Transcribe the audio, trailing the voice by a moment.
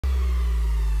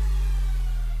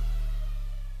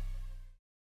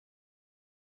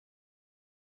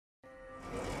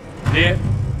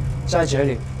在这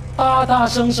里大大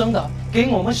声声的给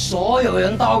我们所有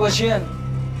人道个歉，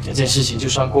这件事情就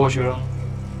算过去了。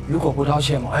如果不道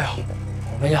歉嘛，哎呀，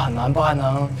我们也很难办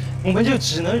啊。我们就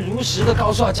只能如实的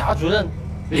告诉贾主任，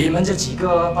你们这几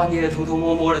个半夜偷偷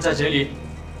摸摸的在这里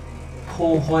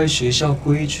破坏学校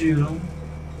规矩了。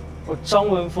我张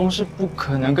文峰是不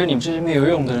可能跟你们这些没有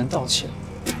用的人道歉。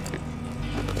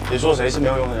你说谁是没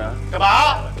有用的人？干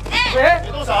嘛？谁？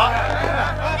别动手！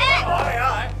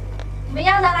你们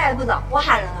要哪来的不走？我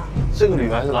喊人了。这个女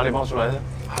孩是哪里冒出来的？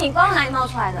你光哪里冒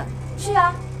出来的？去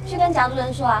啊，去跟贾主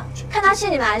任说啊，看他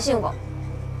信你们还是信我。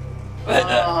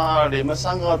啊！你们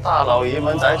三个大老爷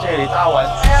们在这里大晚。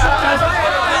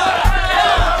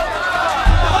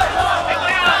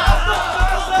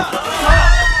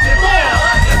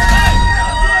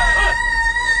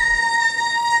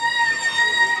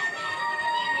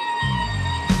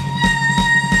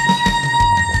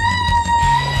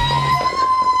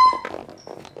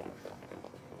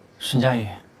沈佳宜，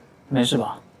没事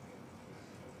吧？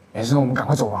没事，我们赶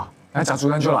快走吧，那贾主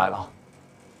任就来了。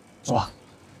走吧。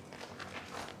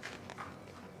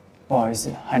不好意思，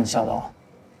害你吓到。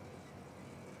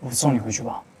我送你回去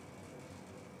吧。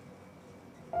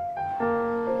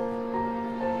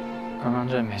刚刚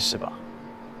真的没事吧？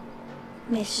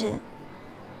没事。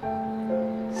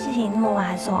谢谢你那么晚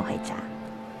还送我回家。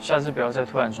下次不要再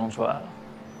突然冲出来了，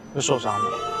会受伤的。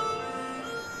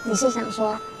你是想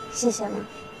说谢谢吗？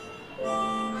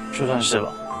就算是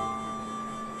吧。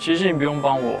其实你不用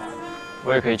帮我，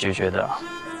我也可以解决的。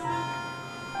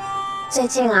最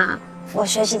近啊，我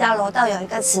学习到柔道有一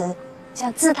个词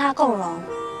叫自他共荣，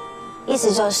意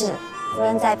思就是无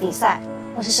论在比赛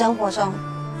或是生活中，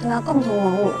都要共同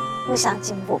荣辱，互相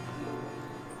进步。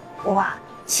我啊，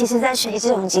其实在学习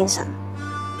这种精神。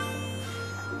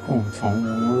共同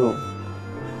融入，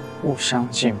互相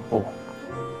进步。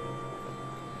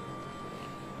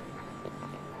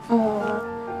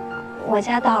我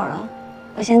家到了，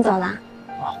我先走啦。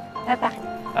好，拜拜。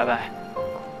拜拜。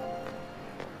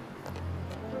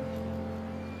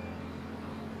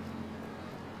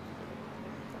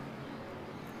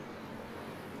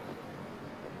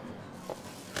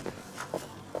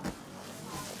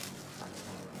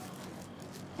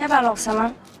160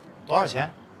吗？多少钱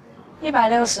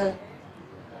160。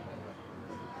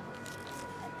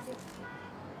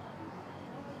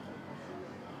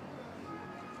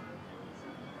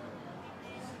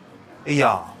哎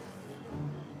呀，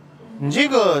你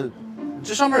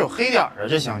这上面有黑点啊，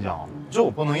这香蕉，这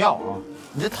我不能要啊！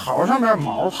你这桃上面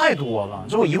毛太多了，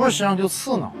这我一会儿身上就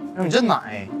刺挠。你这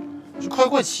奶是快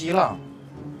过期了，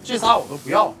这仨我都不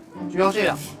要，就要这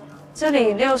两个。这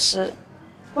里60，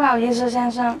不好意思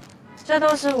先生，这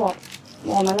都是我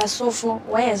们的束缚，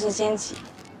我也是兼职。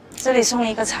这里送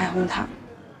一个彩虹糖。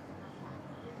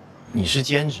你是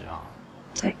兼职啊？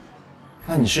对。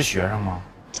那你是学生吗？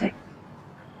对。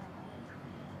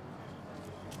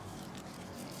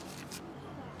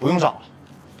不用找了，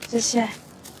谢谢。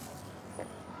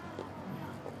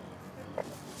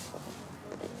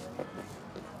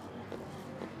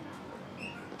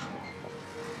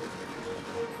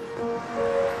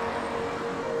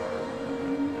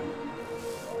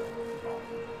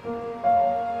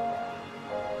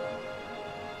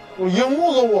我樱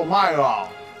木都我卖了。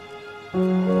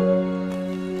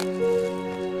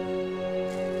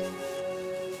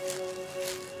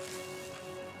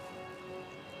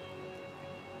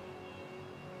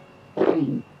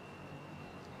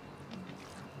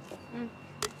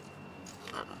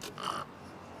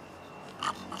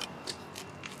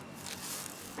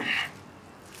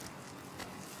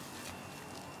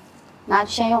拿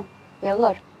去先用，别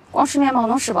饿着。光吃面包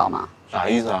能吃饱吗？啥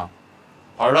意思啊？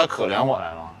儿子可怜我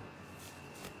来了？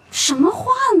什么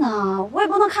话呢？我也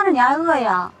不能看着你挨饿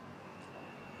呀。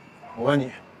我问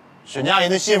你，沈佳宜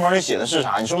那信封里写的是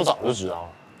啥？你是不是早就知道了？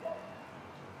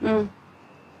嗯，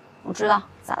我知道，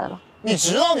咋的了？你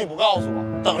知道你不告诉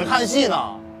我，等着看戏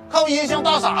呢？看我音像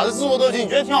大傻子自作多情，你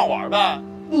觉得挺好玩呗？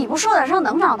你不受点伤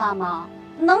能长大吗？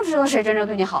能知道谁真正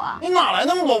对你好啊？你哪来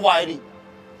那么多歪理？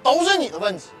都是你的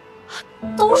问题。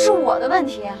都是我的问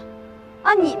题。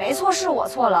啊，你没错，是我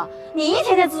错了。你一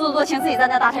天天自作多情，自己在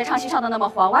那大台唱戏唱的那么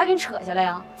欢，我还给你扯下来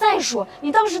呀。再说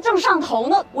你当时正上头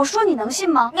呢，我说你能信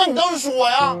吗？那你倒是说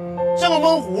呀，像个闷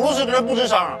葫芦似的不吱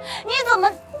声。你怎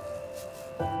么？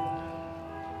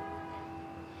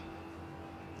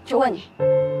就问你，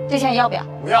这钱要不要？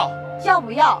不要。要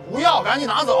不要？不要，赶紧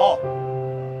拿走。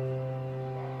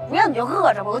不要你就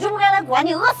饿着吧，我就不该来管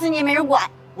你，饿死你也没人管。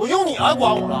我用你来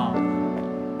管我了？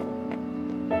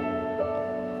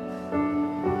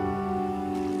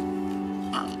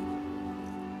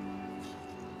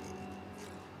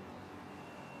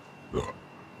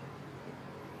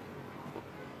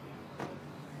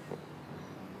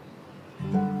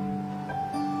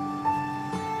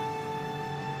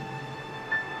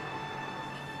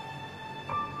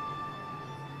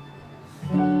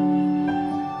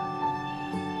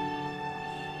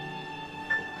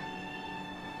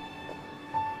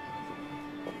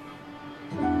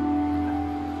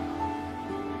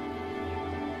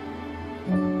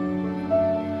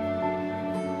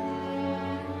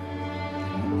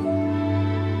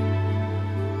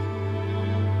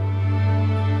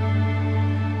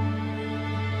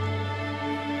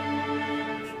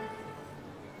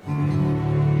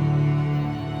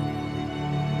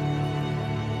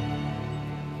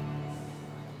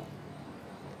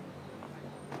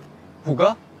虎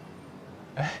哥，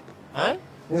哎，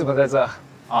你怎么在这？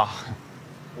啊，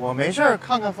我没事儿，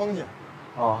看看风景。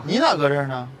哦，你咋搁这儿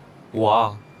呢？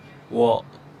我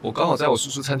刚好在我叔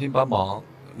叔餐厅帮忙，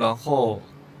然后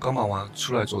刚忙完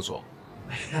出来走走。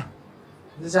哎呀，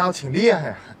你这家伙挺厉害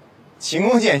呀，勤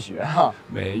工俭学啊。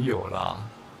没有啦，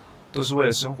都是为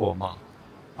了生活嘛。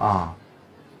啊，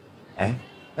哎，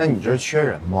那你这儿缺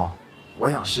人不？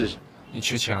我想试试。你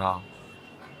缺钱啊？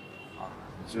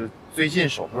就最近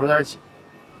手头有点紧。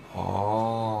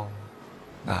哦，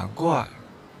难怪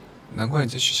你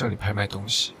在学校里拍卖东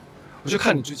西。我就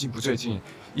看你最近不对劲，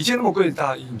一件那么贵的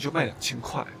大衣你就卖2000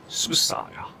块，是不是傻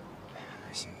呀？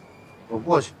行，我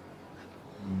过去。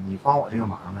你帮我这个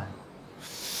忙呗。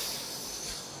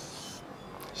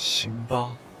行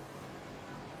吧，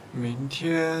明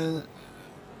天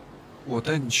我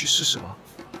带你去试试吧。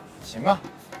行啊，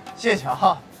谢谢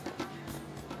啊。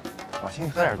我请你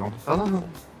喝点东西。走。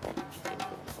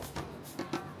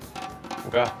虎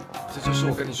哥，这就是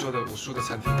我跟你说的我叔的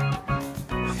餐厅。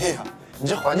哎呀，你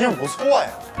这环境不错呀。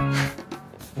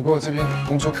不过这边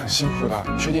工作可辛苦了，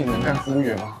你确定你能干服务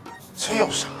员吗？这有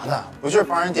啥的？不就是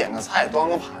帮人点个菜、端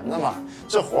个盘子吗？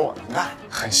这活我能干。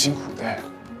很辛苦的。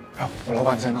啊，我老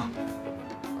板在呢。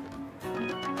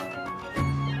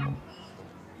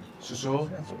叔叔，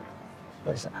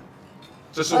为啥？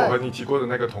这是我和你提过的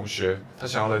那个同学，他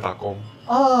想要来打工。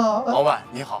啊，老板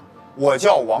你好，我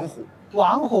叫王虎。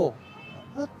王虎，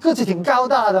个子挺高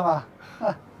大的嘛。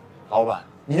老板，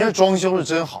您这装修是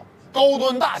真好，高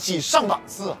端大气上档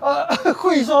次啊！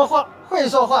会说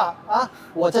话啊！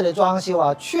我这里装修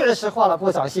啊，确实花了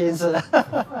不少心思。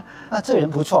啊，这人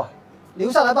不错，留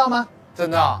下来帮忙。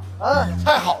真的啊？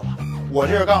太好了！我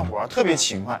这人干活特别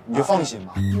勤快，你就放心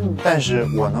吧。但是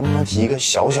我能不能提一个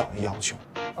小小的要求？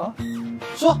啊，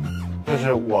说。就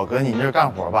是我搁您这儿干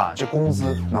活吧，这工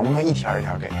资能不能一天一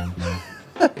天给？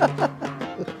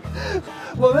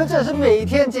我们这是每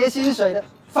天结薪水的，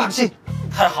放心。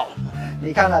太好了！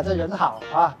你看了这人好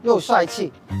啊，又帅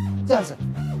气，这样子，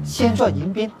先做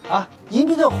迎宾啊。迎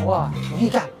宾这活啊容易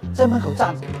干，在门口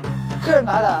站着，客人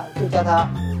来了就叫他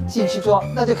进去做，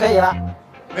那就可以了。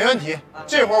没问题，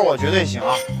这活我绝对行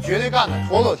啊，绝对干的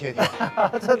妥妥帖帖。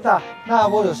真的？那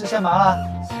我有事先忙了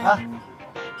啊。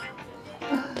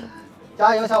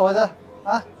加油，小伙子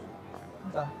啊！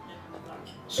走。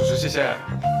叔叔，谢谢，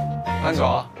慢走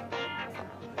啊。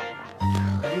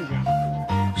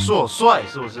说我帅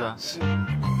是不是？是。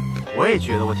我也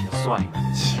觉得我挺帅的。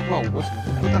奇怪，我怎么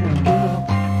不当迎宾呢？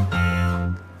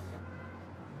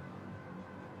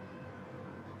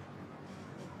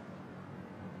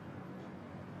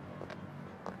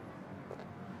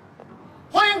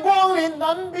欢迎光临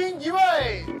男宾一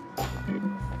位，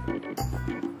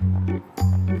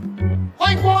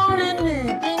欢迎光临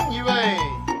女宾一位，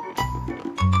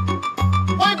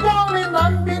欢迎光临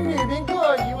男宾女宾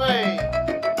各一位，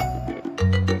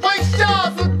欢迎下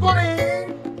次光临。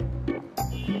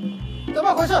怎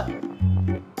么回事？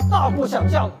大呼小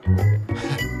叫的。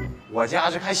我家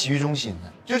是开洗浴中心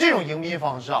的，就这种迎宾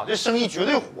方式啊，这生意绝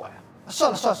对火呀！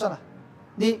算了，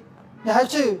你还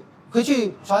是回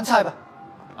去传菜吧。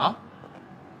啊？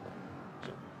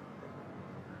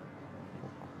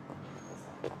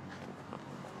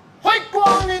欢迎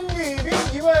光临女宾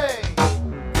一位。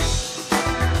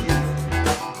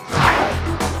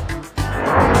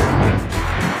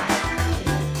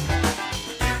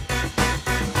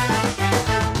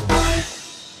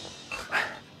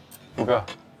虎哥，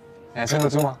你还撑得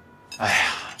住吗？哎呀，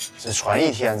这传一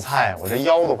天菜，我这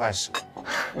腰都快折。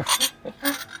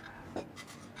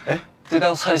哎，这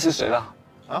道菜是谁的？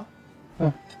啊？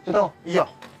知道。哎呀，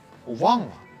我忘了。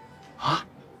啊？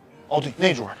哦，对，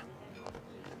那桌的。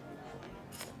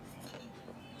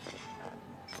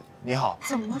你好。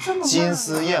怎么这么慢？金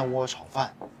丝燕窝炒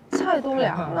饭。菜都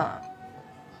凉了。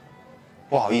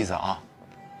不好意思啊。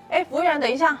哎，服务员，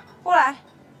等一下，过来。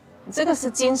你这个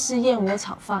是金丝燕窝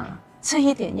炒饭啊，这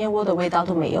一点燕窝的味道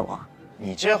都没有啊。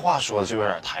你这话说的就有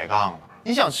点抬杠了。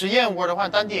你想吃燕窝的话，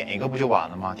单点一个不就完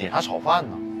了吗？点啥炒饭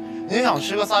呢？你想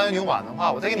吃个3元牛板的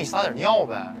话，我再给你撒点尿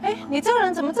呗。哎，你这个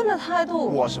人怎么这么态度？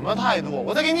我什么态度？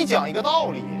我再给你讲一个道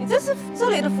理。你这是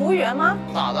这里的服务员吗？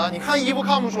咋的？你看衣服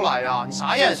看不出来呀？你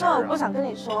啥眼神啊？我不想跟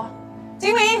你说。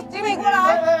经理过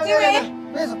来，经理。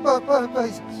没事，不好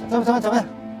意思，怎么？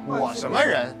我什么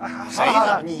人？谁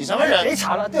呢？你什么人？别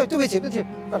吵了，对不起，过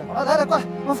来，来，过来，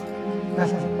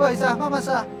不好意思啊，慢慢吃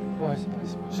啊。不好意思，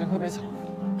我先喝杯茶。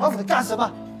王虎，你干什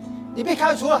么？你被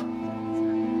开除了。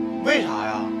为啥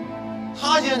呀？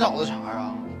他今天找的茬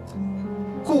啊？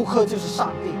顾客就是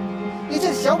上帝，你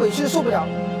这小委屈受不了，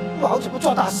不好怎么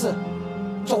做大事？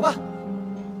走吧。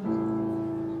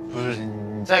不是，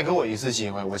你再给我一次机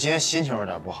会，我今天心情有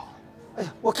点不好。哎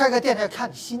呀，我开个店要看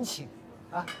你心情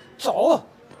啊！走，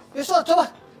别说了，走吧。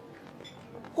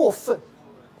过分。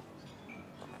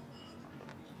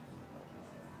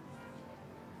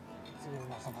这个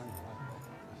马上帮你来。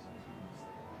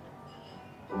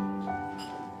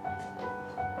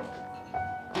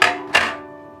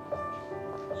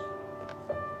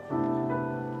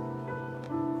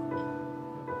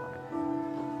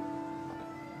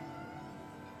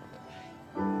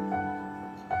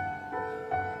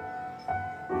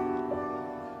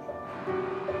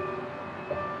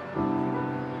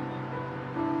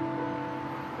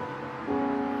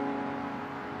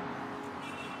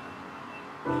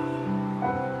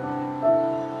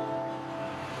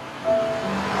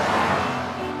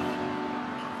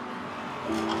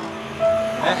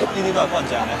呢啲都係乾醬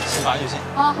嘅，先擺住先。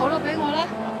啊，好啦，俾我啦。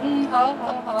嗯，好，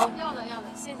要的，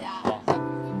謝謝啊。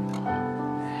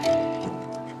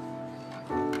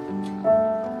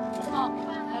好，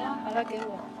好了，給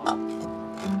我。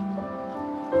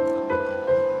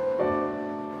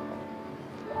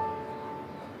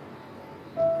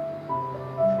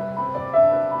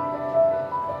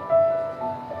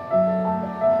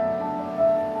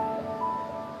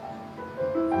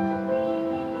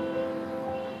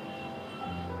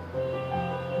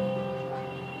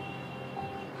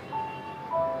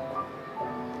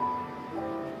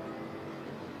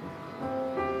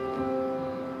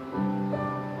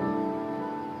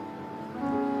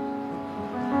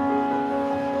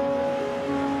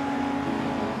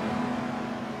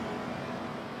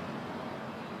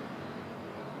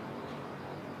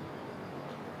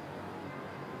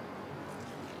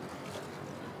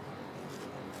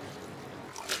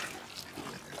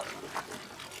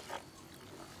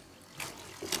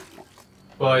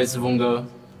不好意思，峰哥，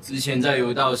之前在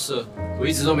柔道社，我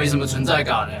一直都没什么存在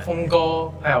感咧。峰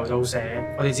哥喺柔道社，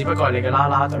我哋只不過係你嘅啦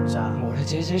啦隊咋。我的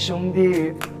这些兄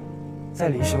弟，在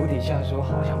你手底下的时候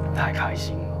好像不太开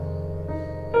心哦。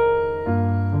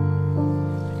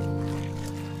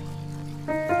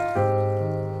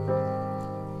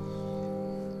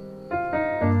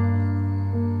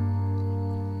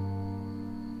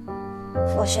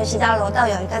我学习到柔道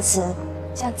有一个词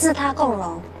叫自他共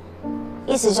荣，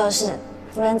意思就是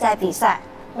无论在比赛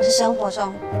或是生活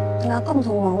中，都要共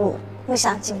同荣辱，互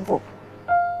相进步。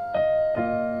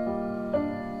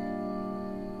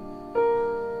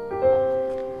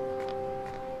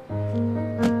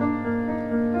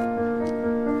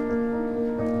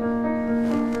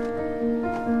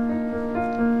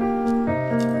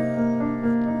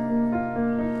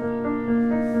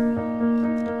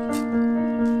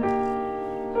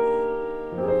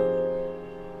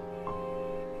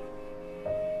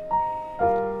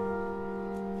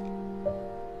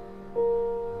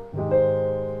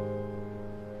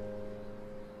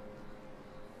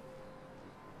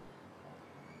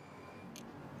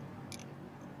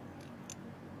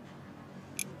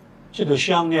这个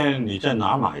项链你在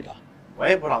哪买的？我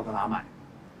也不知道搁哪买，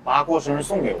爸过生日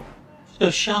送给我。这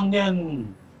项链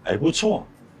还不错，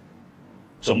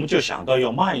怎么就想到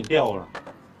要卖掉了？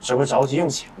这不着急用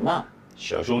钱吗？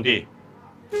小兄弟，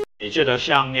你这条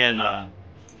项链呢，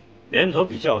年头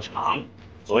比较长，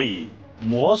所以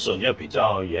磨损也比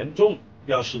较严重。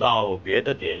要是到别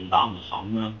的典当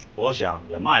行呢，我想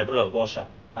也卖不了多少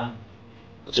啊。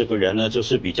这个人呢，就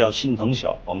是比较心疼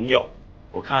小朋友。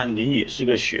我看你也是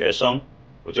个学生，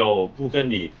我就不跟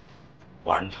你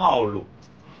玩套路。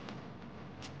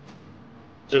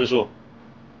这个数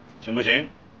行不行？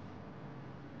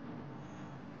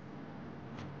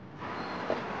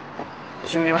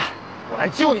兄弟们，我来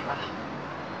救你们了！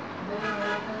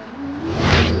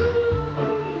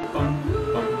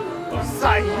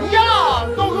谁呀？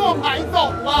都给我买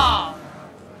走了！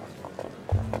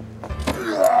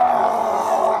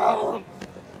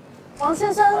王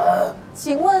先生，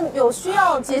请问有需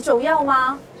要解酒药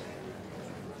吗？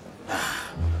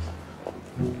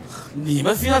你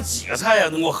们飞上几个菜呀？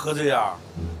能给我喝这样？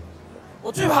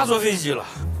我最怕坐飞机了，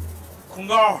恐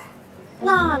高。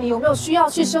那你有没有需要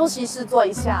去休息室坐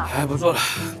一下？哎，不坐了，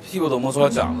屁股都磨出来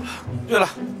浆子了。对了，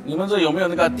你们这有没有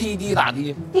那个滴滴打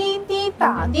的？滴滴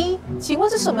打的，请问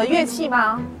是什么乐器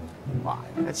吗？妈呀，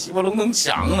还鸡巴隆咚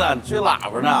响呢，你吹喇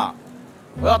叭呢？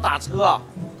我要打车。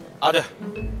啊，对，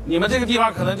你们这个地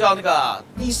方可能叫那个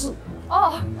的士。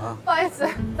哦，不好意思，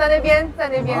在那边，在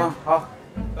那边。啊，好，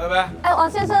拜拜。哎，王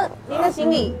先生，您的行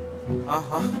李。啊，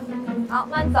好。好，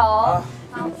慢走。啊，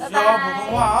好，拜拜。需要普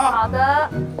通话啊。好的。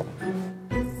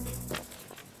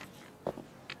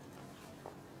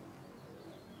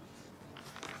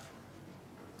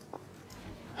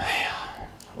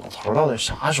老头到底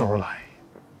啥时候来？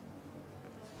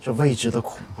这未知的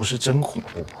恐怖是真恐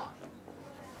怖啊！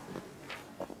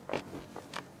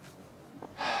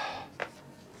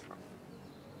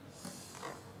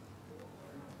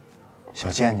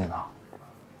小贱贱呐，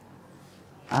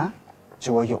啊，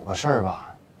就我有个事儿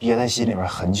吧，憋在心里边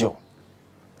很久，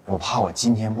我怕我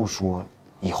今天不说，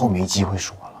以后没机会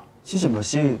说了。是什么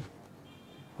事？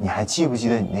你还记不记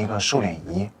得你那个瘦脸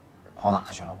仪跑哪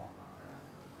去了不？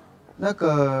那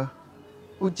个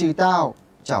不知道，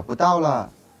找不到了。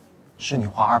是你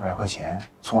花200块钱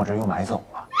从我这儿又买走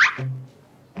了。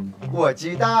我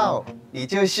知道，你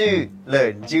就是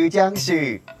冷之将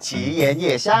死，其言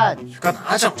也善。搁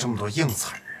哪整这么多硬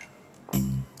词儿啊？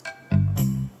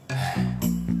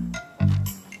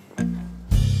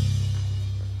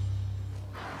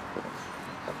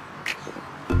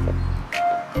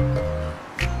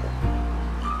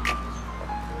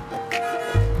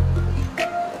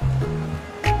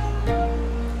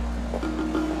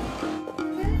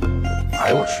哎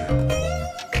呦我去！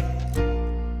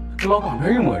这老板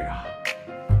妹妹呀！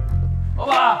老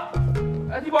板，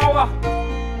来递包吧。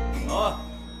好，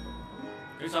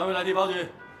给3位来递包去。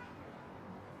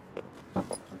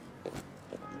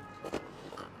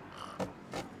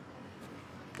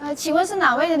请问是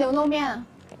哪位的牛肉面？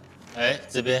哎，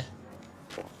这边。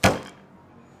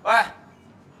喂，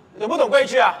懂不懂规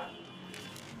矩啊？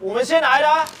我们先来的。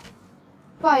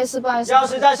不好意思，不好意思。要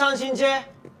是再上新街，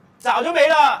早就没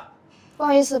了。不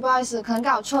好意思，不好意思，可能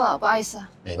搞错了，不好意思。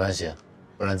没关系，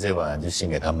不然这碗就先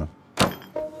给他们。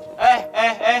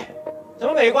哎，怎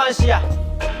么没关系啊？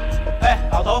哎，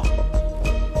老头，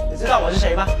你知道我是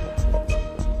谁吗？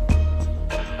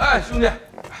哎，兄弟，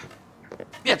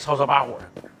别吵吵把火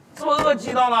的，是不是饿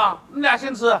鸡到了？你俩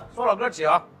先吃，说老哥请。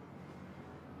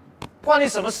关你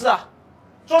什么事啊？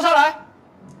坐下来。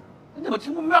你怎么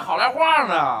听不明白好赖话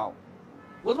呢？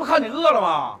我这不看你饿了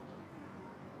吗？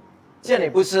见你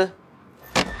不吃，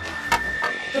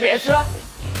就别吃了。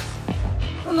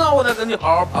那我得跟你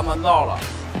好好盘盘道了。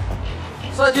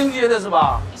三星街的是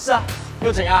吧？是啊，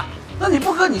又怎样？那你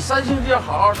不搁你三星街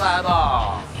好好待着，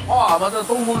跑俺们这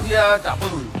东风街咋不？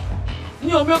你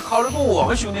有没有考虑过我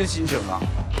们兄弟的心情啊？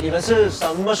你们是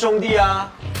什么兄弟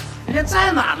啊？你连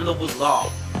在哪呢都不知道。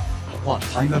哇，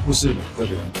他应该不是这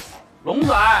边。龙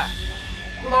仔，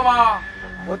知道吗？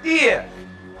我弟。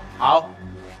好，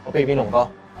我俾面龍哥。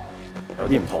有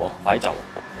啲唔妥，快啲走。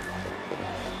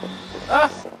哎，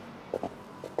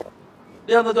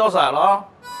链子掉色了啊！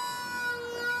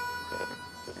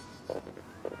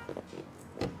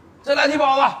再来屉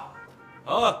包子。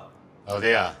老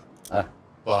弟啊，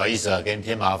不好意思啊，给你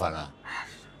添麻烦了。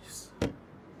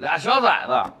俩小崽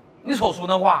子，你瞅说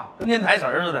那话跟念台词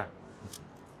似的。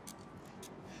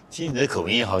听你的口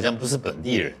音好像不是本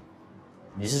地人，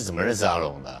你是怎么认识阿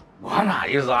龙的？我哪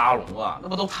认识阿龙啊？那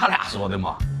不都他俩说的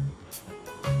吗？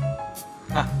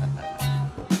哎，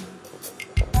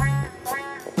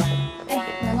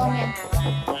牛肉面，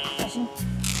小心。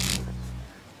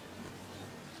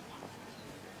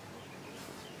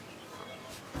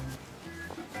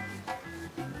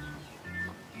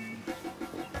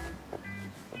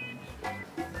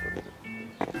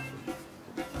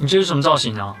你这是什么造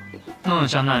型啊？弄得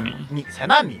像难民。你才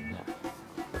难民呢！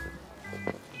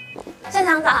县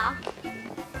长早。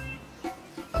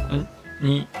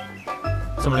你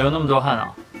怎么流那么多汗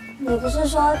啊？你不是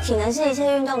说体能是一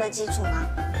切运动的基础吗？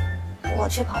我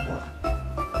去跑步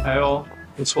了。哎呦，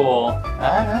不错哦。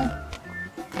哎，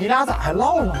你俩咋还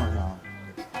唠上了呢？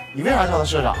你为啥叫他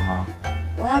社长啊？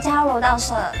我要加入柔道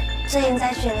社，最近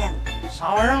在训练。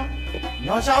啥玩意儿？你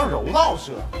要加入柔道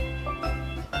社？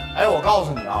哎，我告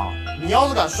诉你啊，你要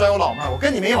是敢摔我老妹儿，我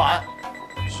跟你没完！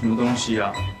什么东西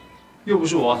啊？又不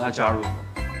是我要他加入。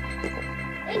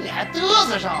哎，你还嘚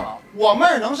瑟上了？我妹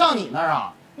儿能上你那儿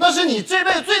啊？那是你这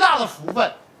辈子最大的福分。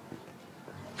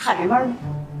海妹儿呢？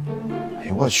哎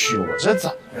呦我去，我这怎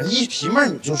么一提妹儿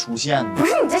你就出现呢？不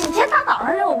是你这一天大早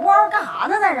上这有窝干啥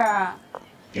呢？在这儿？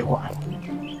别管了。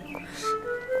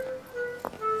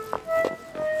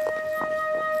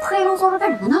黑龙说这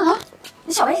干什么呢？啊，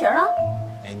你小背心呢？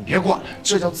哎，你别管了，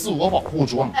这叫自我保护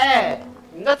装。哎，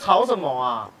你在吵什么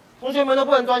啊？同学们都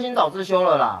不能专心早自修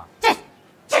了啦。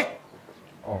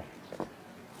哦。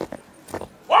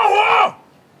王虎。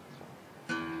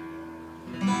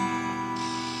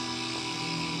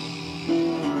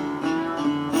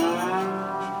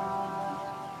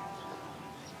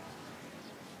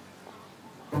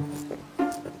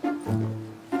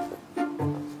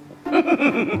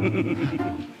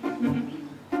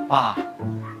爸，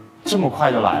这么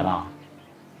快就来了？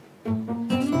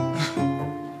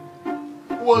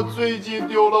我最近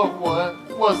丢了魂，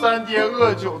我3天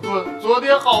饿9顿，昨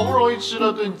天好不容易吃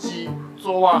了顿鸡，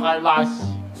昨晚还拉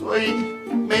稀，所以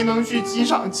没能去机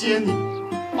场接你。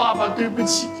爸爸，对不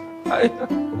起。哎呀，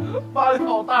妈的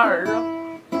好大儿啊！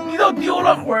你都丢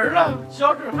了魂了，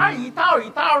小纸还一道一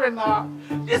道的呢，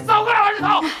你走过来我就走。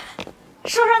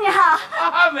叔叔你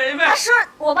好，梅梅。叔，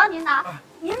我帮您拿。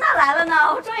您哪来了呢？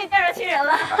我终于见着亲人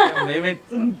了。梅梅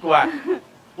真乖，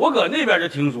我搁那边就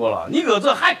听说了，你搁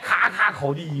这还咔咔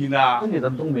考第一呢，你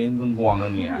咱东北人真光啊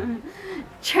你。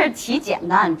这题简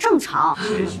单，正常。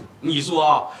你说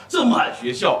啊，这满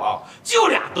学校啊，就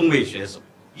俩东北选手，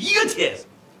一个天上，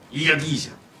一个地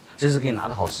下。这是给你拿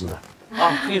的好吃的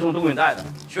啊，给你从东北带的，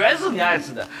全是你爱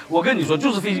吃的。我跟你说，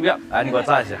就是飞机不让。来，你给我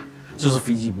站下，就是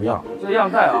飞机不让，这样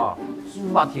带啊，叔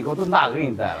叔把铁锅炖大给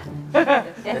你带了。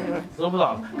知不知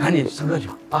道？赶紧上课去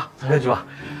吧啊，上课去吧。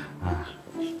啊，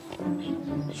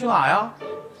去哪呀？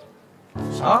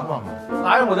啊？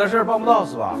答应我的事儿办不到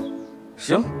是吧？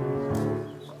行，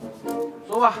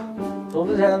说吧，走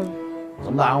之前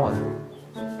怎么答应我的？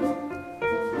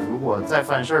如果再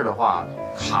犯事儿的话，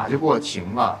卡就给我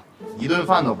停了，一顿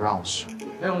饭都不让我吃。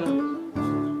还有呢？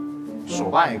手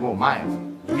办也给我卖了。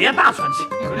你别大喘气，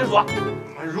你可就说。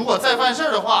如果再犯事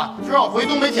儿的话，就让我回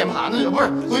东北舔盘子去，不是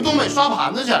回东北刷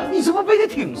盘子去。你这不背的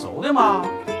挺熟的吗？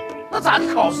那咋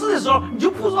的？考试的时候你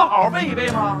就不知道好好背一背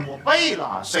吗？我背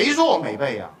了，谁说我没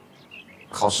背呀？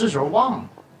考试时候忘了。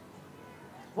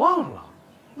忘了？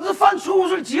那犯错误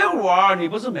是结果，你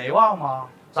不是没忘吗？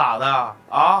咋的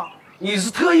啊？你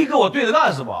是特意跟我对着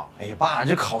干是不？哎呀，爸，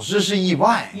这考试是意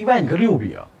外，意外你个六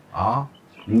饼啊！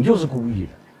你就是故意的。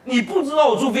你不知道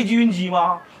我坐飞机晕机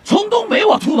吗？从东北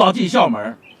我吐到进校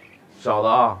门。小子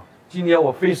啊，今天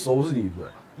我非收拾你一顿，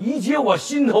以解我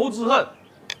心头之恨。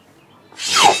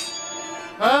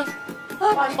哎，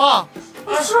爸，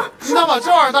你咋把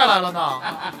这玩意儿带来了呢？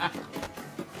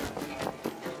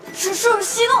叔，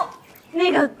息怒，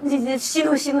那个你息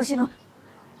怒。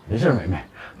没事，梅梅，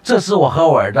这是我和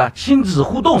我儿子亲子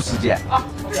互动时间啊。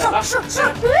是，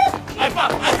哎爸，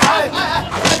哎，爸，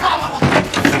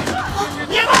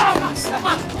别打了，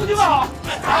爸，出去吧。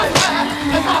哎，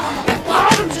爸，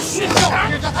这学校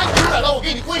这太丢人了，我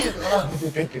给你跪下得了。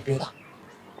别打。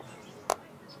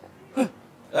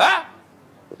哎，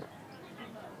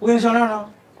我给你项链呢？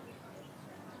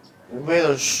为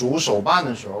了数手办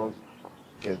的时候，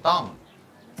给当了。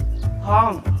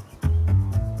当了。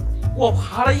我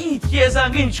爬了一天山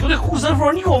给你求的护身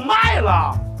符，你给我卖了。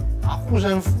啊，护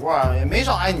身符啊，也没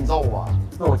少挨你揍啊。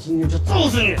那我今天就揍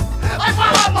死你！哎，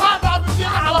爸，别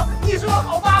打了，你是我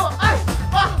好爸爸。哎，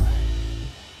爸。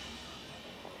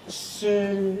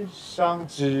世上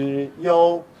只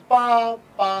有爸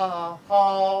爸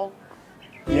好，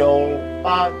有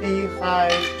爸的孩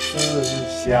子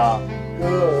像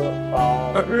个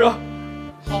宝。儿啊，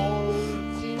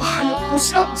爸也不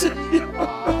想这样。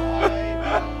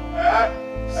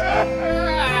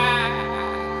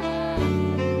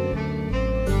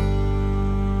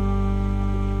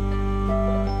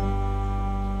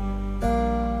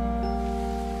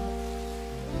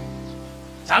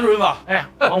贾主任吧，哎，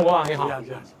王国啊，你好。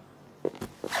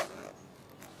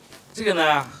这个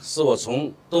呢，是我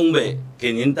从东北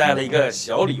给您带了一个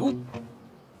小礼物，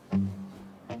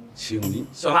请您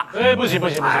笑纳。哎，不行。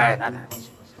哎，那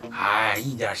哎，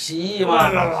一点心意嘛。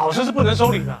老师是不能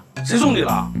收礼的。谁送礼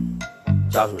了？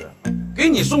贾主任，给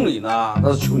你送礼呢，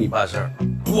那是求你办事儿。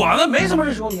我呢，没什么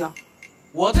事求你啊。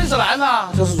我这次来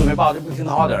呢，就是准备把我这不听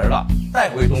他话的儿子带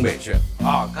回东北去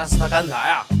啊，干死他干柴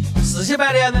啊。死乞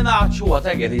白赖的呢，求我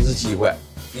再给他一次机会。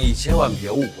你千万别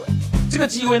误会，这个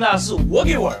机会呢是我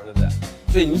给我儿子的，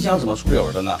所以你想怎么处理我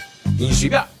儿子呢？你随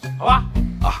便，好吧？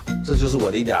啊，这就是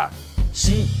我的一点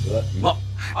心意和礼貌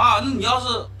啊。那你要是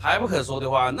还不肯收的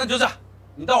话，那就这样，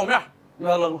你当我面，你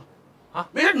把它扔了。啊，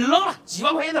没事，你扔了，几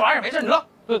万块钱的玩意儿，没事，你扔。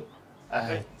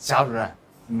哎，贾主任，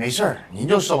没事儿，您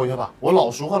就收下吧。我老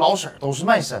叔和老婶都是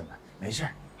卖参的，没事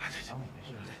儿。哎，小美，没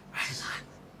事。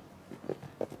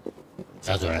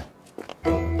贾主任，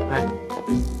哎，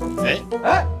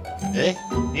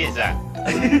你也在？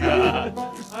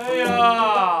哎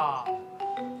呀，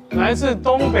来自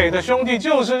东北的兄弟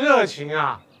就是热情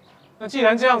啊。那既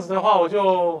然这样子的话，我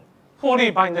就破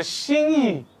例把你的心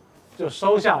意就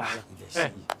收下来了。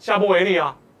哎，下不为例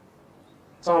啊。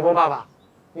张晓峰爸爸，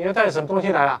你又带什么东西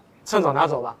来了？趁早拿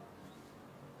走吧。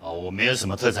哦，我没有什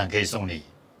么特产可以送你，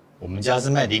我们家是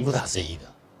卖灵骨塔生意的，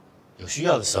有需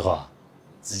要的时候啊，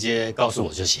直接告诉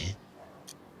我就行。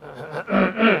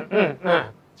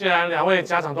既然两位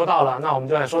家长都到了，那我们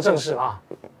就来说正事啊。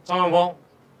张晓峰、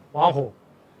王虎，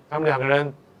他们两个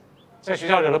人在学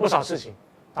校惹了不少事情，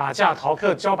打架、逃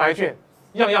课、交白卷，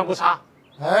样样不差。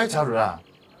哎，贾主任，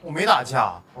我没打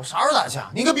架，我啥时候打架？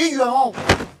您可别冤枉我。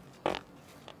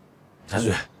贾主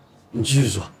任，你继续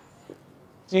说。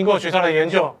经过学校的研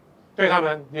究，对他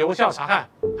们留校察看，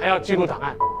还要记录档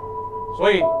案。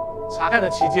所以查看的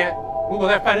期间，如果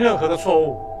再犯任何的错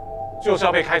误，就是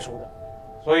要被开除的。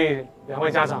所以2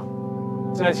位家长，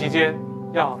这段期间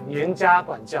要严加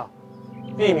管教，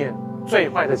避免最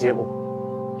坏的结果。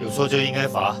有错就应该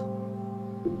罚，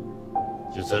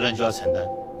有责任就要承担。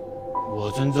我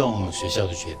尊重学校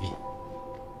的决定。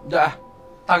对，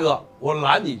大哥，我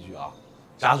拦你一句啊，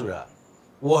贾主任，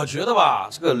我觉得吧，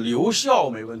这个留校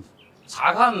没问题，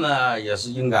查看呢也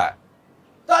是应该，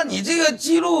但你这个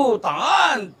记录档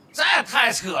案，这也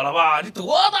太扯了吧！你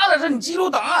多大的事，你记录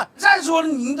档案？再说了，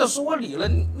你得说我理了，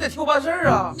你得替我办事儿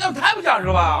啊！要不太不讲究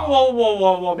了吧？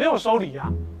我没有收礼呀，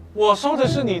我收的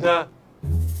是你的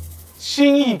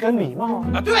心意跟礼貌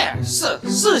啊。对，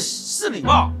是礼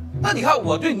貌。那你看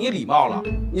我对你礼貌了，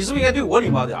你是不是应该对我礼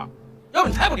貌点？要不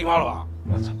你太不礼貌了吧？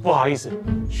不好意思，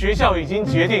学校已经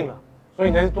决定了，所以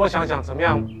你能多想想怎么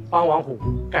样帮王虎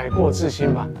改过自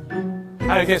新吧。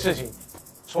还有一件事情，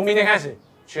从明天开始，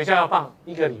学校要放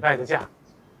1个礼拜的假。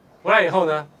回来以后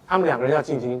呢，他们2个人要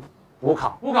进行补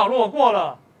考。补考如果过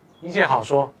了，一切好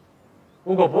说；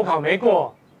如果补考没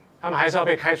过，他们还是要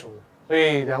被开除。所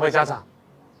以2位家长，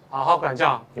好好管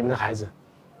教你们的孩子。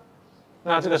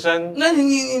那这个生，那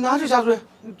你拿去，贾主任，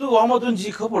你对王八炖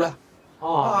鸡科普了。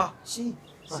啊，行，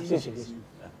谢谢。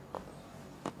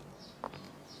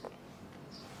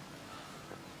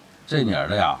这你儿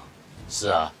子呀？是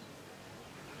啊。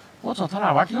我瞅他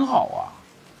俩玩挺好啊，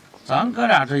咱哥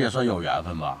俩这也算有缘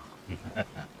分吧。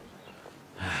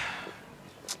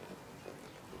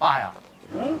爸呀，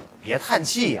别叹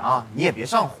气啊，你也别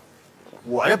上火。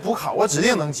我这补考我指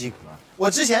定能及格，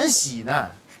我之前西呢。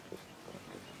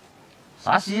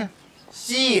啥西？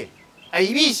西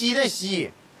 ，ABC 的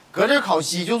西，搁这考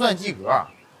西就算及格。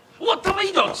我他妈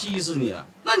一脚踢死你！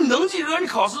那你能及格，你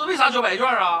考试为啥交白卷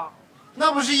啊？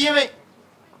那不是因为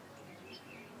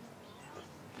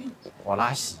我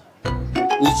拉稀。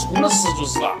你从了死就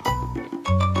是了，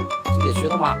别学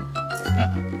他妈。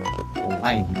我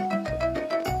爱你。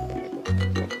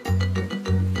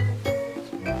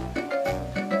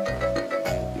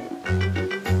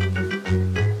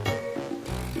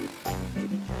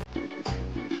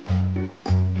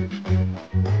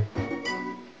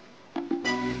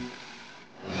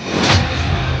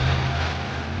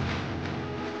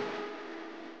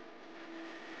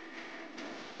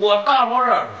我大老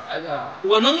远来的，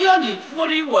我能让你脱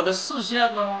离我的视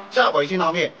线吗？下回见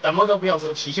到面，什么都不要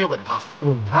说，直接吻他。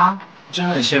吻他？真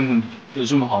很羡慕你有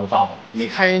这么好的爸爸。你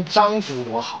看张叔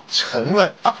多好，沉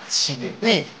稳大气的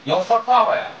那。你要换爸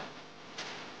爸呀？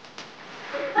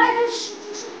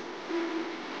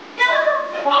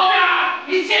宝呀，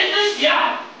你见真喜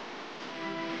啊！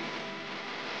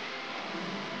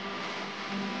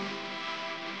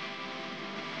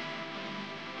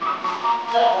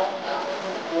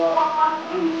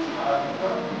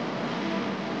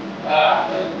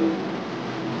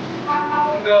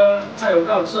那个再有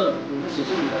干事，我们只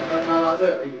是你的啦啦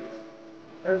队而已。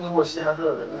但是我其他的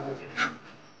人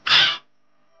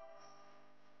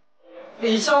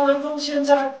李尚文峰现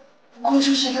在不过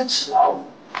就是一个纸老虎，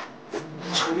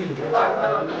处理的大大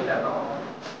的两个。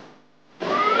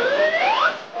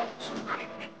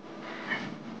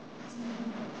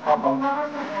好，包包，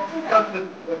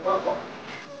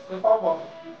包包。